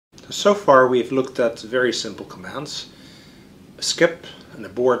So far we've looked at very simple commands: a skip, an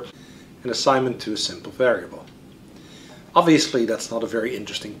abort, an assignment to a simple variable. Obviously that's not a very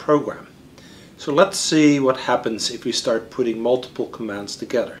interesting program. So let's see what happens if we start putting multiple commands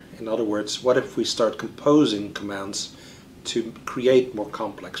together. In other words, what if we start composing commands to create more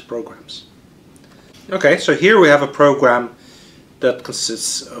complex programs? Okay, so here we have a program that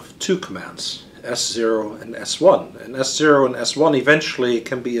consists of two commands, S0 and S1. And S0 and S1 eventually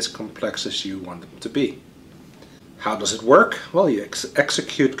can be as complex as you want them to be. How does it work? Well, you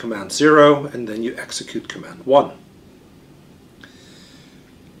execute command 0 and then you execute command 1.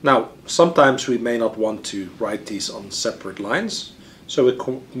 Now, sometimes we may not want to write these on separate lines, so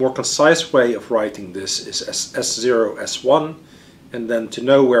a more concise way of writing this is S0, S1, and then to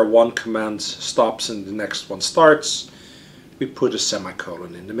know where one command stops and the next one starts, we put a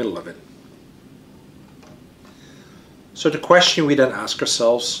semicolon in the middle of it. So the question we then ask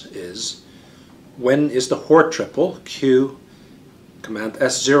ourselves is, when is the Hort triple, Q, command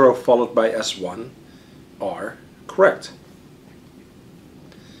S0 followed by S1, are correct?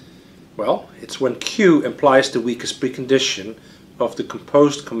 Well, it's when Q implies the weakest precondition of the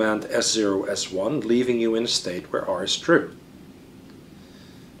composed command S0, S1, leaving you in a state where R is true.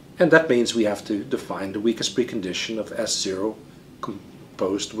 And that means we have to define the weakest precondition of S0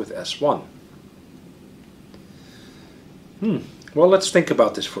 composed with S1. Well, let's think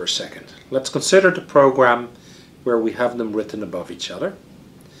about this for a second. Let's consider the program where we have them written above each other.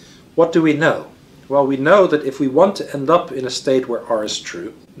 What do we know? Well, we know that if we want to end up in a state where R is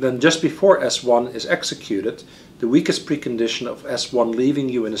true, then just before S1 is executed, the weakest precondition of S1 leaving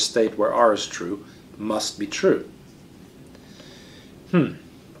you in a state where R is true must be true.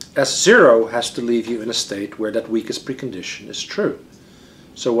 S0 has to leave you in a state where that weakest precondition is true.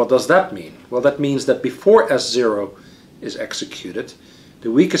 So what does that mean? Well, that means that before S0 is executed,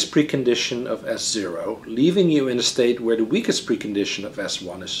 the weakest precondition of S0, leaving you in a state where the weakest precondition of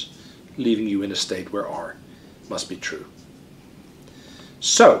S1 is leaving you in a state where R must be true.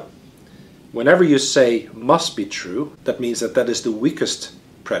 So, whenever you say must be true, that means that that is the weakest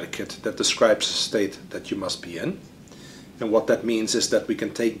predicate that describes a state that you must be in. And what that means is that we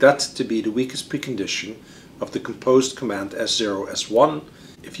can take that to be the weakest precondition of the composed command S0, S1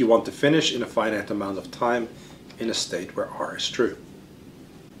 if you want to finish in a finite amount of time in a state where R is true.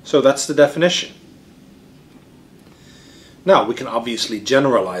 So that's the definition. Now we can obviously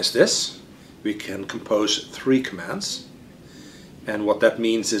generalize this. We can compose three commands, and what that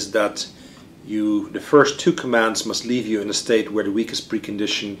means is that the first two commands must leave you in a state where the weakest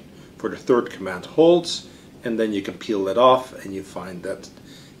precondition for the third command holds, and then you can peel that off and you find that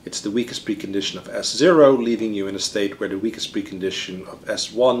it's the weakest precondition of S0 leaving you in a state where the weakest precondition of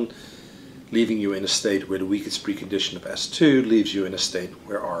S1 leaving you in a state where the weakest precondition of S2 leaves you in a state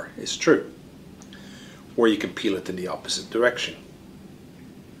where R is true. Or you can peel it in the opposite direction.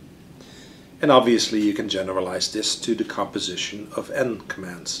 And obviously you can generalize this to the composition of n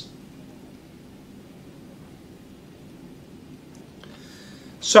commands.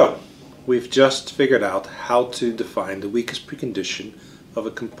 So, we've just figured out how to define the weakest precondition of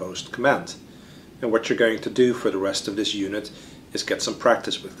a composed command. And what you're going to do for the rest of this unit is get some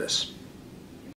practice with this.